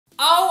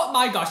Oh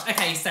my gosh.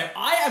 Okay, so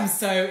I am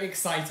so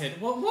excited.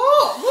 What? No,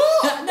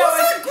 I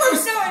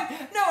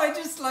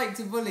just like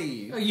to bully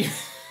you. Oh, you.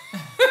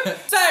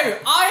 So,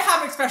 I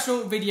have a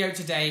special video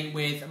today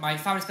with my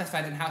family's best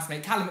friend and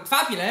housemate, Calum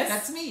McFabulous.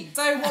 That's me.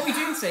 So, what are we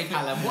doing today,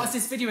 Calum? What's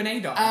this video in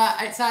aid of?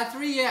 It's our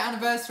 3-year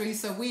anniversary,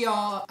 so we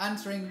are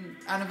answering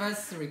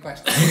anniversary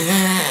questions.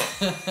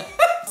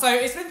 So,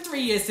 it's been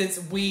 3 years since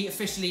we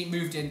officially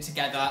moved in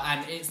together,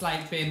 and it's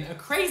like been a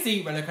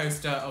crazy roller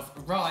coaster of a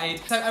ride.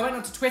 So, I went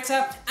onto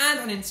Twitter and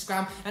on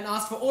Instagram and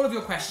asked for all of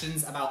your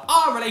questions about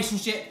our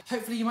relationship.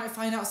 Hopefully, you might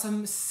find out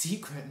some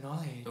secret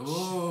knowledge.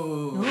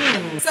 Ooh.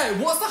 So,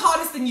 what's the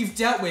hardest thing you've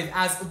dealt with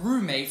as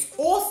roommates?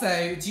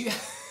 Also, do you...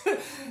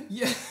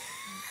 yeah.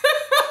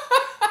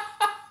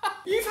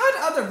 You've had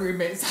other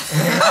roommates,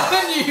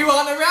 haven't you, who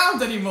aren't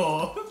around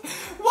anymore?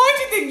 Why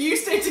do you think you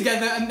stayed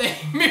together and they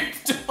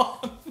moved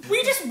on?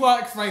 We just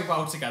work very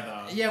well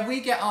together. Yeah,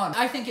 we get on.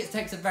 I think it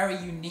takes a very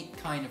unique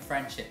kind of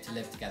friendship to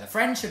live together.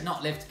 Friends should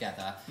not live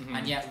together,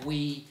 and yet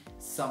we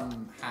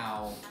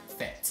somehow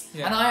fit.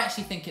 Yeah. And I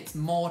actually think it's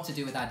more to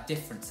do with our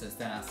differences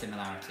than our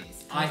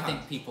similarities. I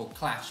think people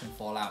clash and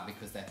fall out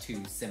because they're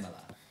too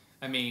similar.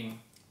 I mean,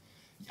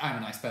 I'm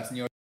a nice person,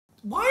 you're...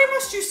 Why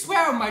must you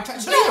swear on my chat?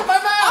 Bleep my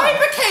mouth! I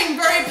became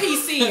very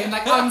PC and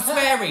like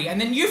unsweary, and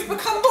then you've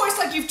become more, it's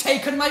like you've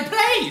taken my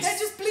place. Then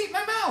just bleep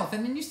my mouth,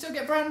 and then you still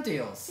get brand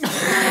deals.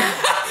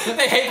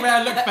 They hate the way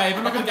I look, babe.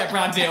 I'm not going to get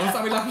brand deals.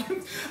 I'll be like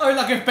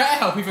if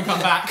BetterHelp even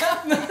come back.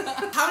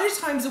 How many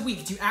times a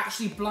week do you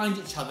actually blind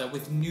each other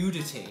with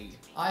nudity?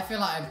 I feel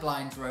like I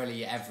blind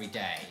Roly every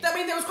day. I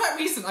mean, that was quite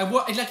recent.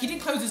 Like, he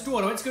didn't close his door,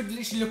 and I went to go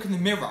literally look in the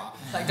mirror,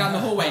 like down the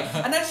hallway,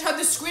 and I just heard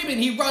this screaming.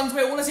 He runs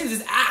away. All I see is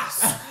his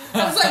ass.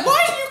 I was like, why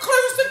didn't you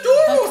close the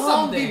door or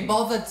something? I can't be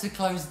bothered to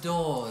close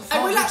doors. I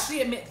will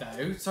actually admit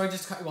though, sorry,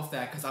 just to cut you off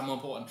there because I'm more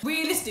important.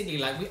 Realistically,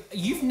 like,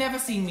 you've never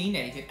seen me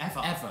naked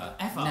ever. Ever.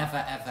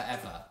 Never,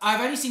 ever.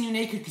 I've only seen you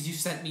naked because you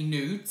sent me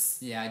nudes.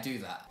 Yeah, I do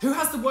that. Who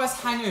has the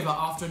worst hangover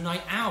after a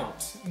night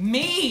out?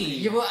 Me!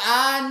 You will,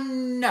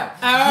 no.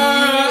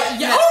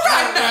 Yeah,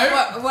 alright,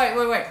 no!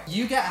 Wait.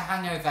 You get a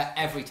hangover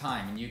every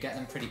time and you get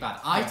them pretty bad.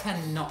 I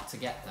tend not to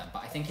get them,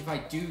 but I think if I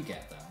do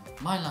get them,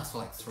 mine lasts for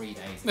like 3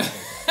 days.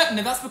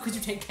 No, that's because you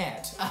take care.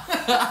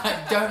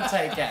 I don't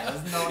take care,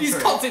 that's not true. You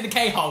just can't take the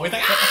K-hole with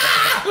like,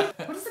 ah!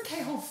 What does the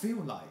K-hole feel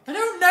like? I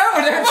don't know,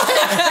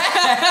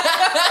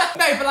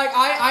 No, but like,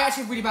 I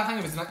actually have really bad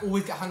hangovers and I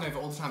always get hungover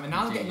all the time. And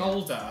now I'm getting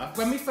older.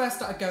 When we first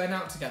started going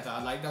out together,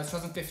 like that was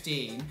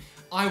 2015,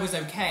 I was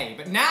okay.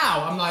 But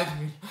now I'm like,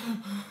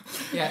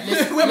 yeah,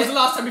 when was the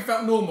last time you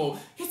felt normal?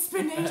 It's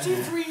been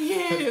 83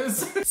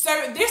 years.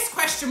 So this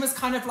question was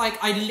kind of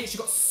like, I literally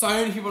got so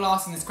many people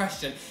asking this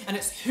question, and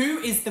it's who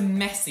is the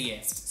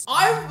messiest?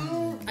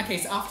 Okay,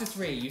 so after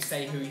 3, you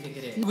say who you think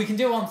it is. We can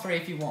do it on 3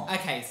 if you want.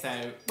 Okay,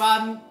 so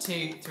 1,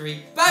 2,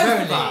 3, both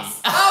of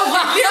us.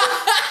 Oh, yeah.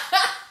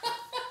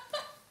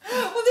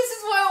 Well, this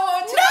is why I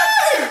wanted to.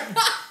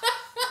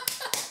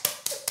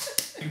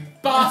 No! You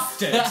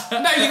bastard!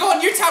 No, you go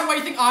on. You tell me why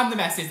you think I'm the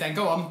messiest. Then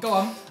go on.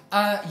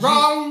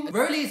 Wrong.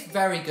 Roly is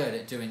very good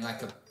at doing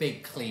like a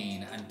big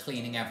clean and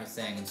cleaning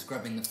everything and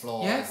scrubbing the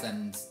floors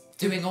and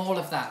doing all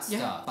of that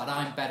stuff. But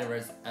I'm better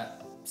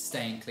at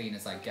staying clean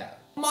as I go.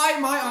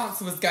 My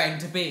answer was going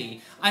to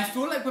be, I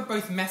feel like we're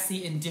both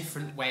messy in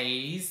different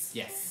ways.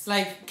 Yes.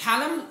 Like,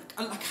 Calum's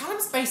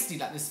basically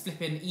like this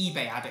flipping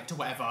eBay addict or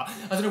whatever. I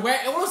don't know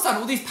where, all of a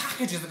sudden all these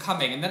packages are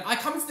coming, and then I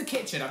come into the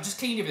kitchen, I've just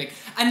cleaned everything,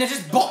 and there's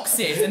just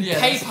boxes and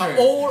paper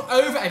all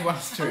over everyone.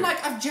 I'm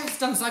like, I've just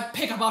done this, I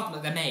pick up after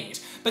like they're made.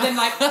 But then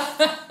like,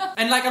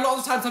 and like a lot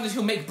of the time, sometimes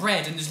he'll make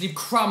bread and just leave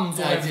crumbs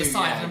all over the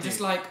side, and I'm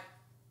just like,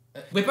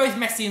 we're both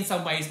messy in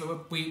some ways,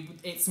 but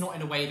it's not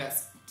in a way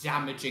that's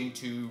damaging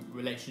to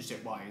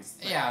relationship-wise.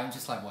 Yeah, I'm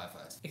just like, whatever.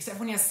 Except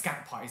when he has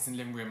scat parties in the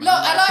living room. Look,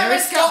 and there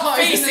is scat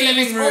parties in the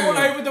living room. All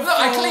over the floor.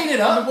 I clean it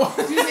up.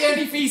 Do you see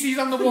any feces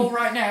on the wall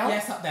right now?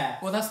 Yes, up there.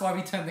 Well, that's why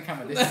we turned the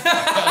camera this way.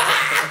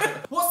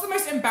 What's the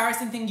most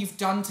embarrassing thing you've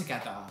done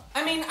together?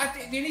 I mean,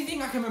 the only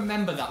thing I can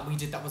remember that we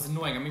did that was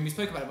annoying, I mean, we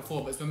spoke about it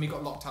before, but it's when we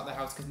got locked out of the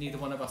house because neither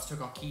one of us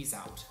took our keys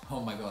out. Oh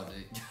my god.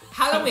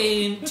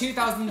 Halloween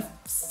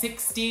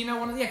 2016,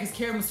 because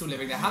Kieran was still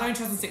living there. Halloween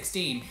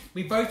 2016,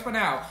 we both went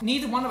out.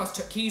 Neither one of us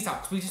took keys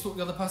out because we just thought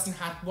the other person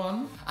had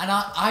one. And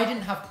I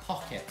didn't have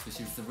pockets, which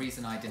was the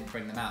reason I didn't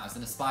bring them out. I was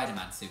in a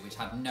Spider-Man suit, which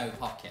had no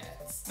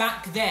pockets.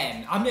 Back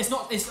then, I mean, it's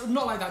not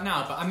like that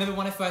now, but I remember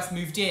when I first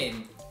moved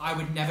in, I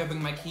would never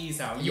bring my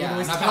keys out. You would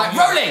always tell like,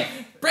 Roly,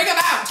 bring them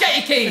out, get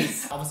your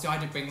keys. Obviously, I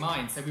didn't bring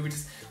mine, so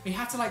we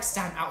had to like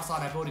stand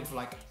outside our building for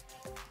like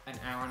an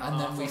hour and a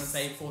half,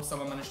 before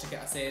someone managed to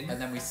get us in.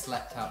 And then we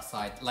slept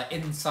outside, like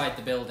inside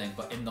the building,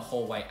 but in the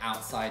hallway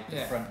outside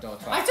the front door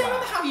to our I don't know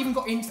how you even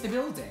got into the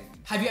building.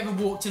 Have you ever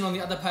walked in on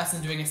the other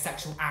person doing a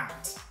sexual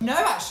act? No,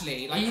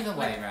 actually. Like, either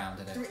way around,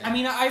 I don't think. I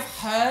mean, I've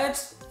heard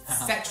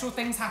sexual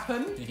things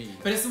happen,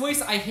 but it's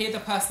always I hear the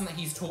person that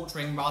he's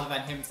torturing rather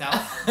than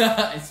himself.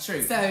 It's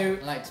true. So I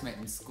like to make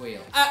them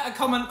squeal. A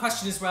common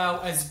question as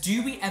well is,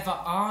 do we ever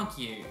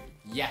argue?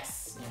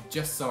 Yes. You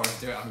just saw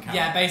us do it on camera.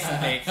 Yeah,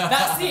 basically.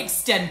 That's the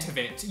extent of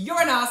it.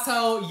 You're an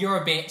asshole, you're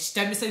a bitch,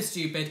 don't be so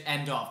stupid,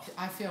 end of.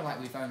 I feel like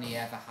we've only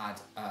ever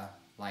had a,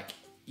 like,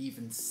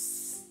 even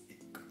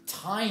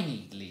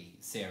tinily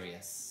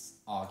serious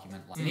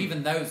argument. And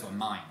even those were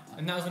minor.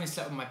 And that was when he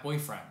slept with my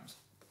boyfriend.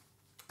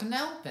 Couldn't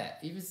help it.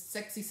 He was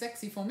sexy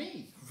for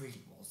me.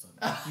 Really wasn't.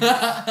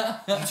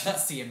 You didn't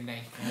see him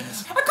naked.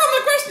 My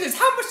question is,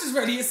 how much does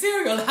Roly eat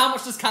cereal and how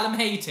much does Calum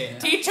hate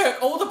it? Yeah. He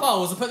took all the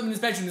bowls and put them in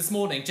his bedroom this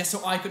morning just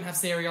so I couldn't have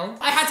cereal.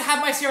 I had to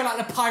have my cereal out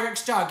in a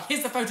Pyrex jug.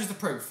 Here's the photos of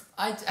proof.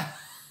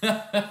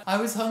 I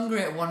was hungry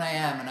at 1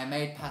 AM and I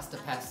made pasta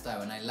pesto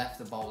and I left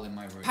the bowl in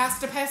my room.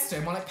 Pasta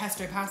pesto? More like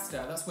pesto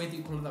pasta. That's weird that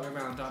you call it that way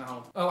around, don't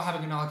know. Oh,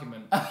 having an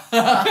argument.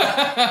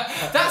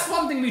 That's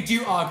one thing we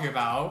do argue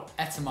about.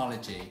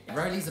 Etymology.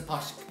 Roly's a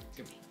posh,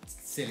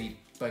 silly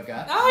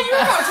bugger. Oh, you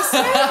were about to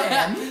say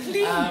it.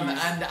 Please.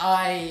 And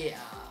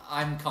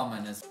I'm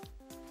common as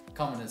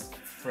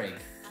frig.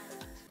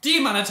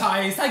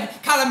 Demonetized.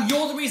 Like, Calum,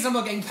 you're the reason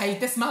we're getting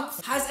paid this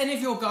month. Has any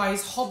of your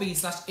guys'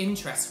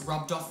 hobbies/interests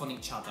rubbed off on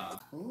each other?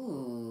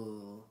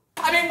 Ooh.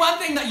 I mean, one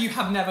thing that you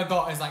have never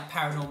got is like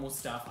paranormal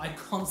stuff. I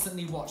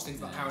constantly watch things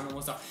about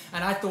paranormal stuff,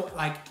 and I thought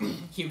like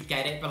he would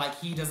get it, but like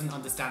he doesn't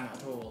understand that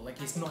at all.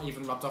 Like it's not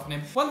even rubbed off on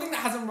him. One thing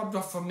that hasn't rubbed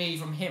off from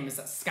him is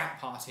that scat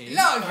party.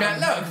 Look,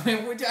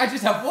 I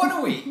just have one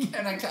a week,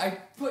 and I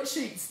put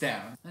sheets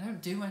down. I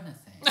don't do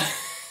anything.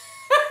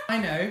 I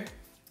know.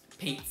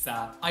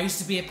 Pizza. I used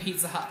to be a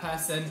Pizza Hut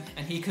person,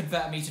 and he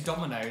converted me to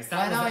Domino's.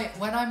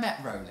 When I met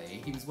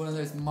Roly, he was one of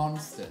those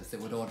monsters that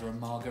would order a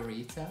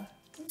margarita.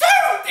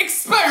 Don't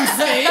expose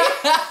me!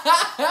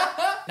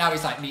 Now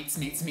he's like, meats.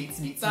 Yeah,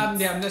 I'm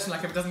literally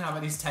like, if it doesn't have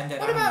at least 10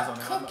 dead What animals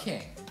about on it.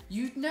 cooking?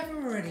 You never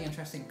were really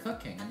interested in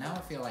cooking, and now I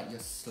feel like you're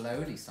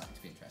slowly starting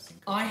to be interested in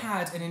cooking. I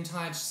had an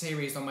entire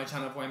series on my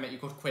channel where I met you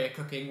called Queer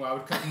Cooking, where I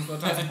would cook things all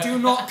the time. So do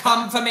not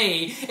come for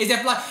me. Is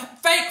if like,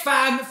 fake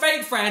fan,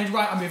 fake friend,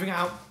 right, I'm moving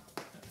out.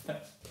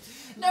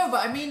 No,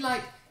 but I mean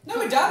like... No,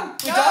 we're done.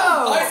 We're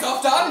done. Lights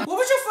off, done. What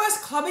was your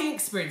first clubbing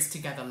experience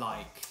together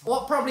like?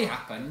 What probably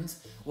happened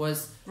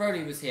was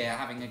Roly was here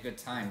having a good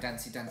time,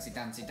 dancey,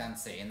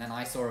 and then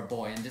I saw a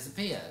boy and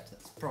disappeared.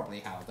 That's probably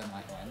how the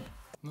night went.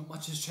 Not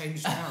much has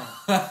changed now.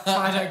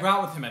 I don't go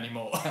out with him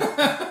anymore.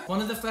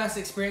 One of the first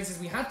experiences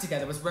we had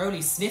together was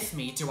Roly sniff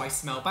me, do I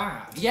smell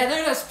bad? Yeah,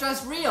 no,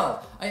 that's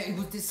real.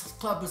 This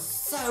club was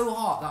so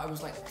hot that I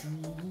was like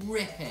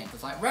dripping. It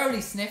was like, Roly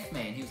sniffed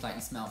me, and he was like,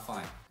 you smell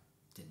fine.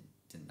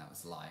 Didn't, that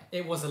was a lie.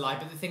 It was a lie,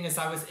 but the thing is,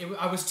 I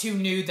was too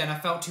nude then, I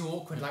felt too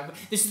awkward. Like,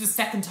 this is the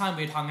second time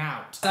we'd hung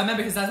out. So I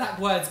remember his exact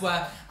words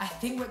were, I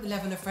think we're at the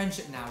level of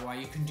friendship now where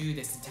you can do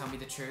this and tell me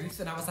the truth.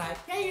 And I was like,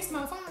 yeah, you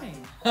smell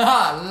fine.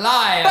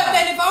 Liar! But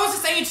then if I was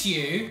to say to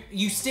you,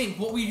 you stink,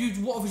 what would you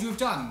have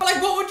done? But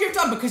like, what would you have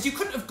done? Because you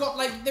couldn't have got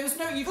like, there was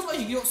no, you got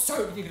like, you got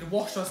soap, you could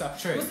wash yourself.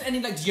 True. There wasn't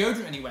any like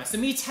deodorant anywhere. So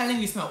me telling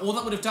you smell, all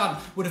that would have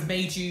done would have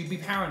made you be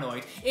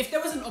paranoid. If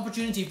there was an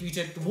opportunity for you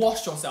to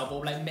wash yourself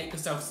or like make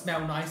yourself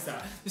smell nicer,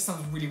 this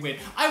sounds really weird.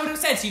 I would have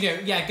said to you,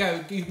 yeah,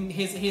 go,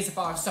 here's a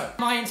bar of soap.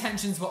 My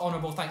intentions were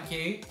honourable, thank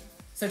you.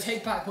 So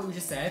take back what you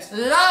just said.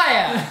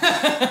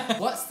 Liar!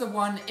 What's the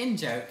one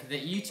in-joke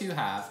that you two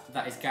have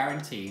that is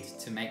guaranteed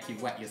to make you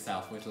wet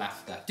yourself with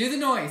laughter? Do the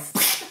noise!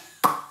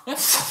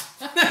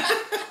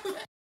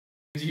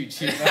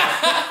 YouTuber.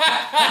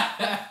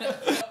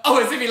 Oh,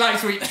 as if he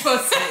likes to eat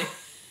pussy.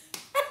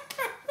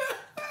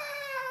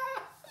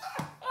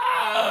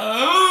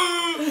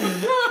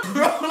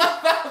 We're all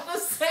about the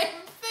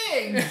same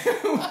thing.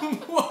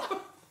 What?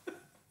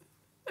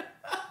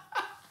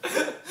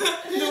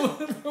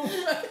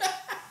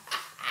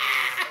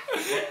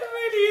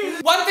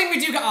 One thing we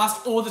do get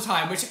asked all the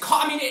time, which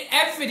I mean, in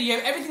every video,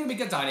 everything that we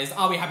get done is,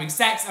 are we having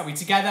sex? Are we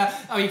together?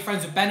 Are we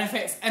friends with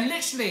benefits? And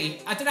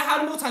literally, I don't know how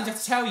many more times I have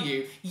to tell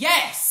you,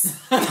 yes!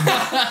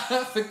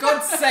 For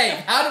God's sake,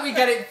 how do we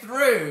get it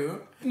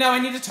through? No, I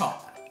need a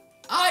top.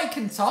 I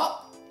can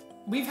top.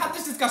 We've had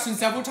this discussion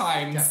several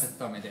times. You have to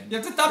thumb it in. You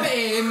have to thumb it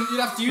in,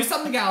 you have to use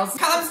something else.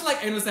 Calum's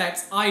like anal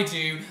sex, I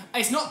do.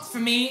 It's not, for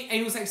me,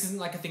 anal sex isn't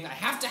like a thing that I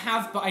have to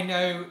have, but I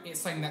know it's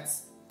something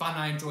that's fun,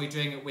 I enjoy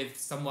doing it with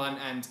someone,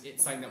 and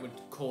it's something that would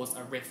cause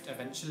a rift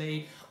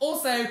eventually.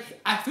 Also,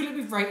 I feel it would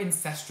be very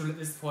ancestral at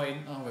this point.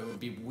 Oh, it would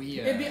be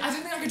weird. I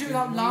don't think I could do it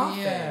without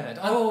laughing.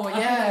 Oh,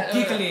 yeah.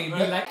 Giggling,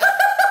 be like...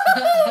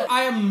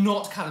 I am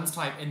not Calum's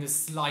type in the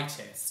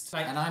slightest.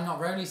 Like, and I'm not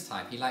Roly's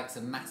type. He likes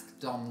a masked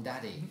dom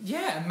daddy.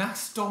 Yeah, a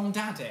masked dom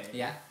daddy.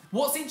 Yeah.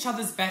 What's each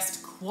other's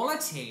best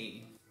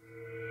quality?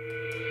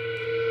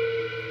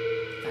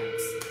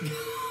 Thanks.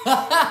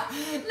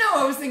 No,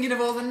 I was thinking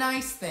of all the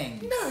nice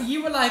things. No,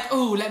 you were like,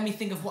 oh, let me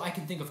think of what I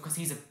can think of because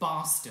he's a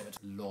bastard.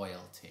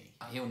 Loyalty.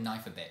 He'll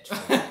knife a bitch.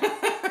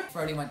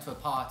 Roly went to a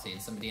party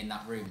and somebody in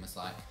that room was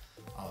like,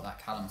 oh, that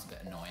Calum's a bit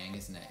annoying,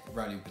 isn't it?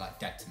 Roly would be like,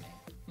 dead to me.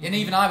 And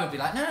even I would be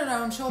like, no,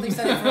 I'm sure they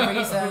said it for a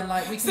reason,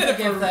 like, we can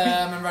forgive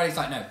them, and Roly's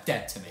like, no,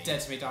 dead to me. Dead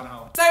to me, down a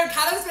hole. So,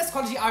 Calum's best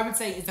quality, I would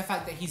say, is the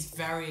fact that he's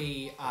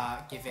very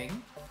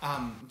giving,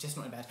 just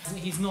not in bed.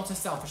 He's not a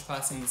selfish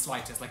person in the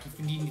slightest, like, if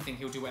you need anything,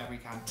 he'll do whatever he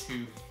can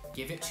to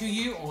give it to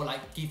you or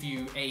like give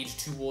you aid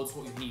towards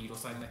what you need or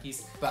something. Like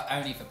he's. But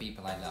only for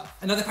people I love.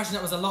 Another question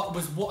that was a lot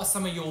was, what are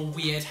some of your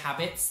weird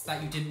habits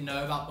that you didn't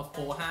know about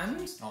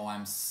beforehand? Oh,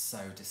 I'm so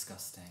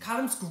disgusting.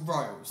 Calum's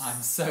gross.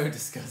 I'm so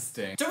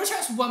disgusting. Don't you,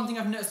 that's one thing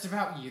I've noticed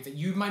about you that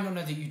you might not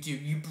know that you do.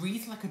 You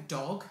breathe like a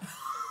dog.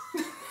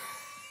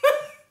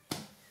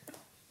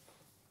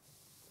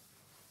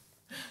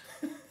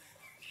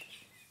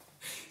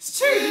 It's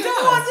true, he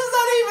does. What does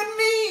that even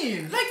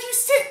mean? Like you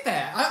sit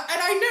there, and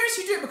I notice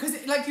you do it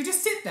because like you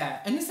just sit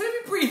there, and instead of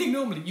you breathing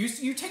normally,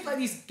 you take like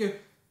these go.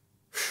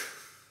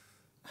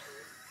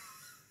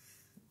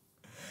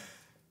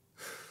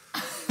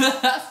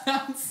 That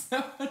sounds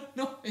so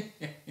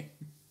annoying.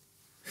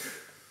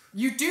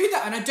 You do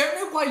that, and I don't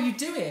know why you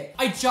do it.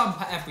 I jump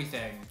at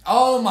everything.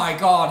 Oh my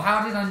god,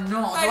 how did I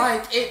not?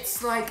 Like,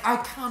 it's like, I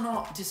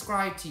cannot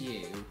describe to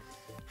you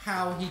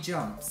how he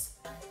jumps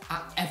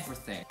at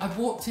everything. I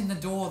walked in the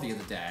door the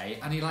other day,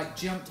 and he like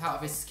jumped out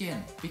of his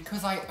skin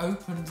because I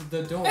opened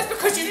the door. That's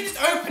because you didn't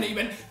just open it, you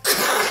went and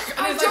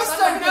I it's just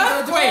like,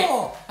 opened the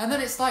door. And then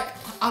it's like,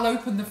 I'll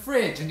open the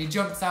fridge and he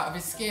jumps out of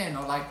his skin,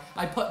 or like,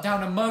 I put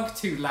down a mug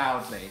too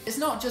loudly. It's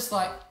not just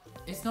like,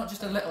 it's not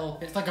just a little,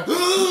 it's like a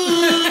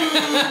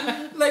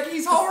like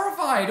he's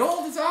horrified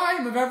all the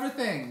time of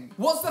everything.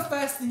 What's the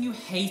first thing you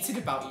hated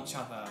about each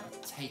other?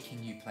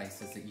 Taking you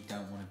places that you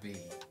don't want to be.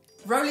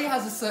 Roly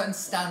has a certain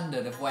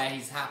standard of where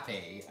he's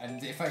happy,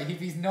 and if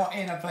he's not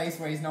in a place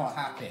where he's not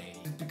happy,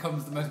 he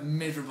becomes the most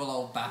miserable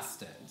old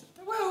bastard.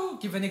 Well,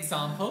 give an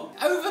example.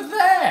 Over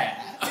there!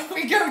 If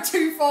we go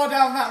too far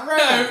down that road!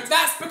 No,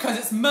 that's because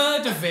it's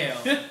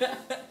Murderville.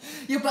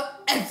 Yeah,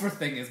 but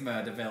everything is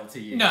Murderville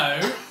to you. No.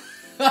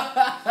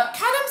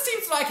 Calum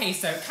seems like, okay,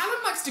 so Calum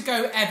likes to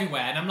go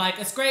everywhere, and I'm like,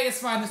 it's great,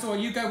 it's fine, it's all,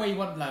 you go where you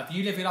want, love,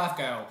 you live your life,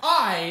 girl.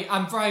 I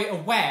am very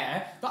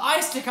aware that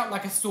I stick out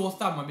like a sore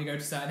thumb when we go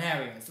to certain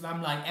areas, and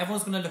I'm like,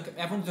 everyone's looking at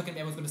me,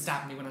 everyone's gonna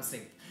stab me when I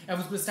sleep.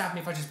 Everyone's gonna stab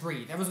me if I just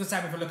breathe. Everyone's gonna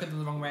stab me if I look at them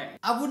the wrong way.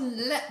 I wouldn't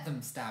let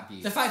them stab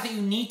you. The fact that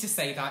you need to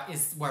say that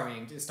is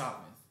worrying to start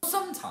with.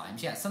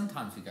 Sometimes, yeah,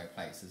 sometimes we go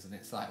places and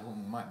it's like, well,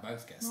 we might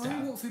both get stabbed.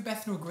 When I walked through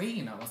Bethnal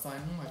Green, I was like,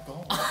 oh my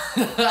god.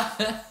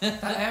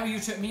 That area you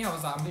took me, I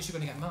was like, I'm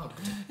literally gonna get mugged.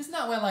 Isn't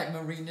that where like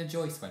Marina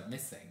Joyce went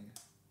missing?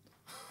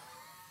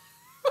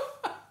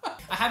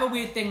 I have a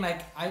weird thing,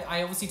 like,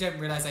 I obviously don't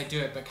realise I do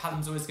it, but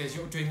Calum's always goes,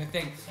 you're doing the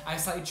thing. I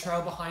slightly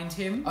trail behind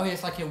him. Oh yeah,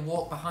 it's like he'll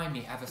walk behind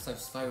me ever so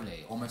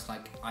slowly, almost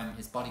like I'm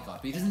his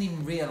bodyguard, but he doesn't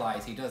even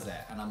realise he does it,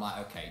 and I'm like,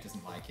 okay, he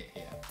doesn't like it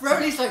here.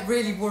 Roly's like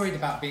really worried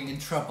about being in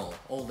trouble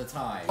all the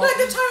time. Like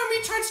the time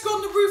we tried to go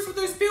on the roof of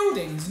those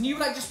buildings, and you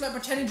were like just like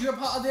pretending you were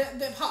part of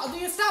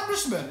the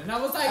establishment, and I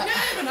was like,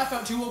 no, and I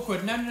felt too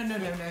awkward. No,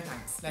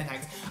 thanks, no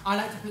thanks. I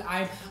like to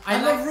play.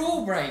 I'm a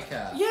rule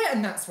breaker. Yeah,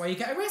 and that's why you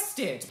get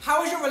arrested.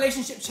 How has your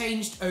relationship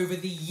changed over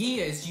the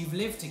years you've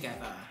lived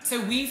together? So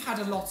we've had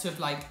a lot of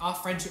like, our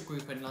friendship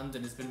group in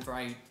London has been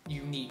very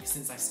unique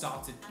since I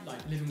started like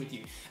living with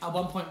you. At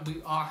one point,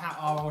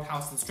 our old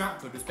house in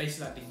Stratford was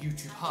basically like the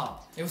YouTube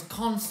hub. It was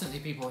constantly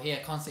people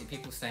here, constantly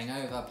people staying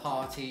over,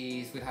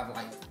 parties. We'd have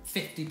like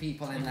 50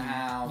 people in the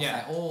house,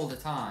 like, all the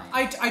time.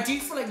 I do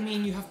feel like me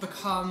and you have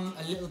become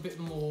a little bit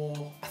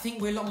more, I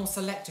think we're a lot more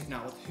selective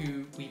now with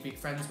who we be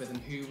friends with and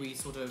who we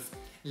sort of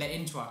let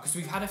into our, because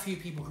we've had a few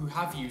people who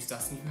have used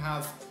us and who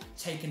have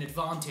taken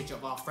advantage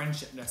of our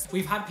friendshipness.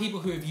 We've had people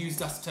who have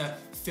used us to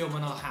film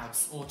in our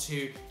house or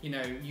to, you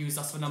know, use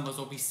us for numbers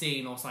or be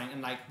seen or something,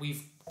 and like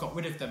we've got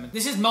rid of them. And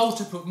this is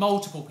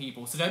multiple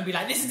people, so don't be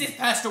like, this is this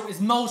personal, it's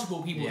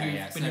multiple people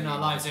who've been in our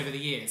lives over the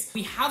years.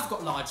 We have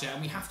got larger,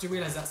 and we have to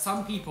realise that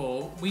some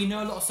people, we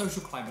know a lot of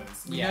social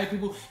climbers. We know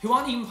people who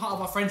aren't even part of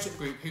our friendship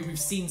group who we've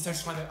seen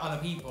social climb with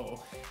other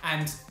people,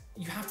 and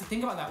you have to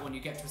think about that when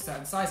you get to a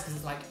certain size, because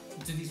it's like,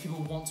 do these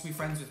people want to be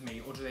friends with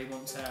me, or do they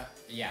want to...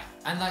 Yeah,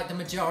 and like the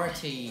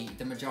majority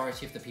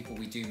of the people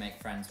we do make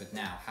friends with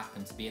now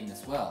happen to be in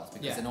this world,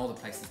 because in all the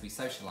places we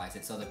socialise,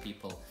 it's other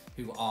people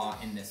who are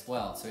in this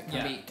world, so it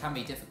can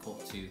be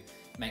difficult to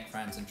make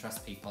friends and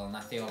trust people, and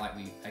I feel like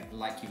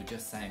like you were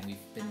just saying,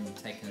 we've been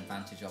taken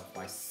advantage of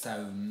by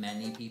so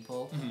many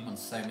people on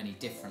so many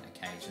different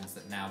occasions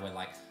that now we're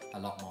like a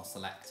lot more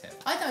selective.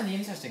 I find the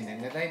interesting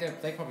thing that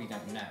they probably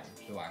don't know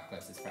who our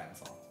closest friends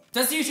are.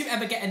 Does YouTube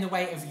ever get in the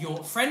way of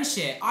your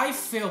friendship? I've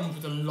filmed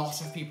with a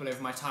lot of people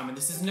over my time, and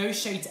this is no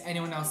shade to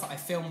anyone else that I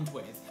filmed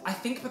with. I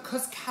think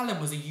because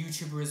Calum was a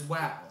YouTuber as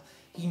well,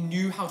 he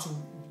knew how to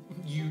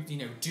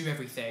do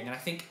everything, and I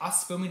think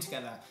us filming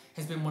together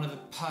has been one of the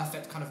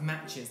perfect kind of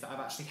matches that I've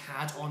actually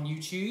had on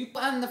YouTube.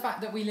 And the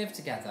fact that we live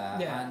together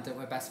and that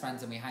we're best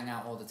friends and we hang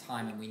out all the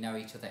time and we know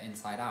each other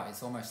inside out,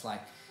 it's almost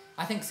like,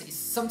 I think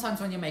sometimes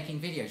when you're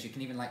making videos, you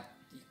can even like,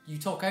 you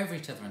talk over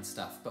each other and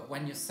stuff, but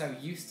when you're so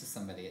used to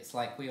somebody, it's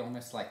like we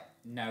almost like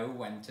know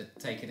when to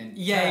take it in turns.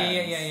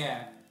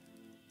 Yeah.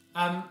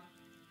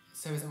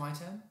 So is it my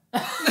turn?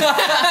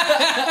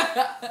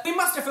 We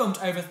must have filmed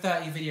over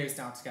 30 videos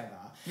now together.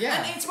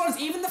 Yeah. And it's honest,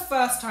 even the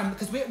first time,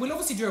 because we'll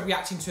obviously do a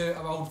reacting to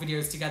our old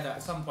videos together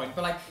at some point,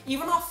 but like,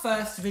 even our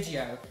first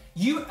video,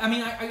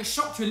 I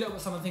shocked you a little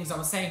with some of the things I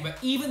was saying, but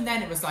even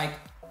then it was like,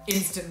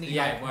 instantly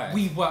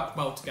we work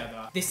well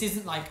together. This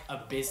isn't like a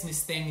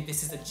business thing.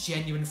 This is a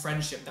genuine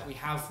friendship that we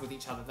have with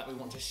each other that we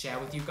want to share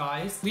with you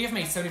guys. We have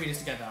made so many videos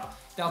together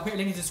that I'll put a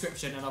link in the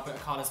description and I'll put a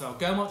card as well.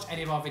 Go and watch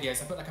any of our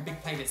videos. I put like a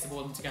big playlist of all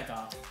of them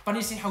together. Funny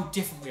to see how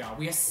different we are.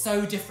 We are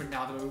so different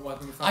now than we were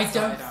when we first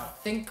started out.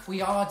 I think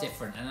we are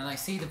different, and then I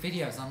see the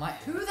videos and I'm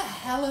like, who the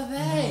hell are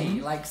they?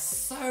 Like,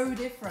 so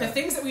different. The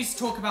things that we used to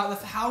talk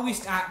about, how we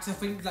used to act, I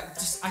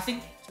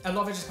think a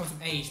lot of it just comes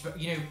from age, but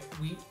you know,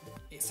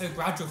 it's so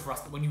gradual for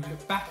us that when you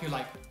look back, you're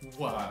like,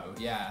 whoa.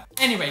 Yeah.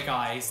 Anyway,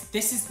 guys,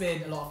 this has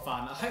been a lot of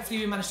fun. Hopefully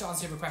we managed to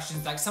answer your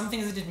questions. Like, some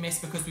things I did miss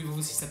because we've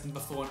obviously said them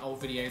before in old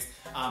videos,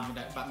 you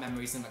know, about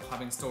memories and like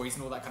clubbing stories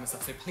and all that kind of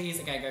stuff. So please,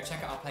 again, go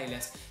check out our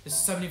playlist. There's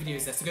so many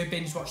videos there, so go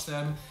binge watch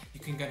them.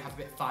 You can go and have a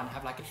bit of fun,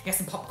 get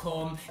some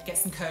popcorn, get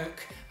some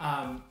Coke,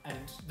 and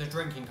the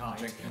drinking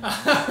kind.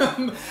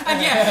 And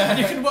yeah, and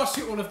you can watch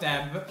through all of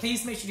them. But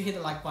please make sure you hit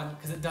the like button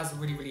because it does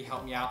really, really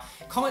help me out.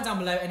 Comment down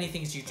below any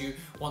things you do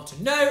want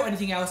to know,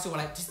 anything else, or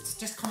like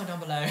just comment down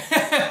below.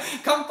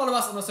 Come follow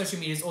us on our social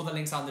medias, all the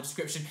links are in the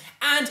description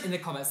and in the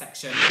comment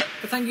section.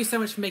 But thank you so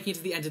much for making it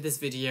to the end of this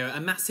video. A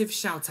massive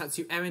shout out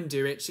to Erin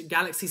Durich,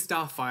 Galaxy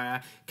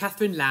Starfire,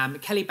 Catherine Lamb,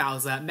 Kelly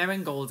Bowser,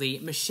 Merrin Goldie,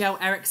 Michelle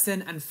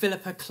Erickson and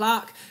Philippa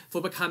Clark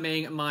for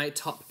becoming my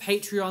top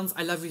Patreons.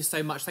 I love you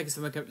so much. Thank you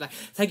so much.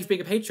 Thank you for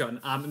being a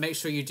Patreon. Make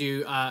sure you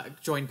do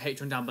join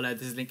Patreon down below.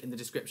 There's a link in the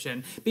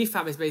description. Be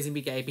fabulous, amazing,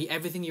 be gay, be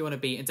everything you want to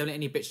be, and don't let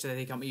any bitch say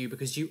they can't be you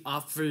because you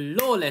are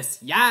flawless.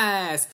 Yes!